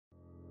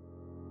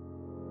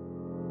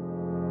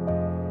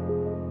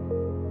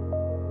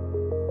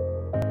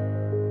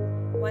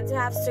Want to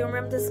have Zoom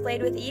Room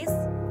displayed with ease?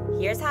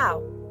 Here's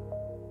how.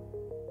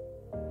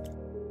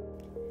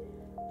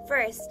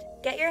 First,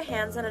 get your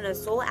hands on an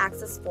Azul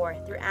Access 4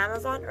 through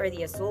Amazon or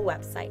the Azul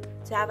website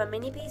to have a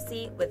mini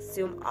PC with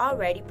Zoom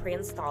already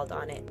pre-installed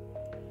on it.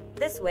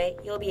 This way,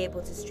 you'll be able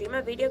to stream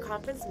a video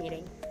conference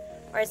meeting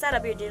or set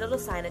up your digital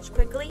signage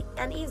quickly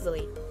and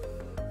easily.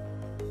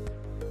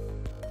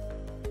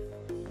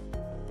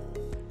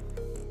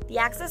 The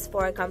Access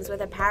 4 comes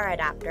with a power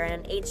adapter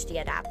and an HD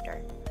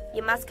adapter.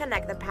 You must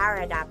connect the power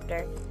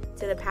adapter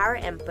to the power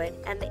input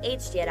and the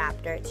HD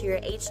adapter to your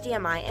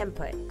HDMI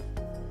input.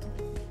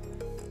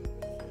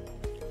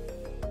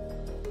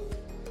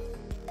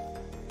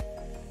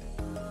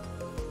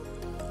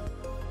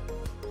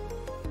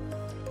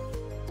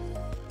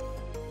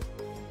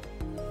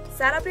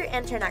 Set up your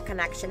internet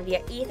connection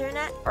via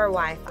Ethernet or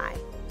Wi-Fi.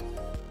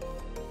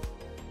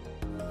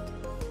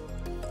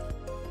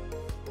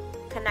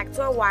 Connect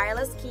to a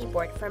wireless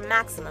keyboard for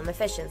maximum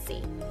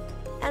efficiency,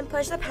 and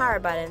push the power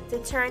button to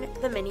turn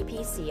the mini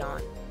PC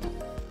on.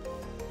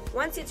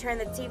 Once you turn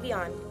the TV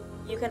on,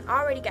 you can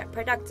already get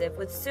productive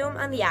with Zoom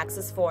on the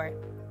Access 4.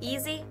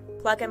 Easy,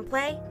 plug and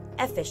play,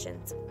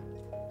 efficient.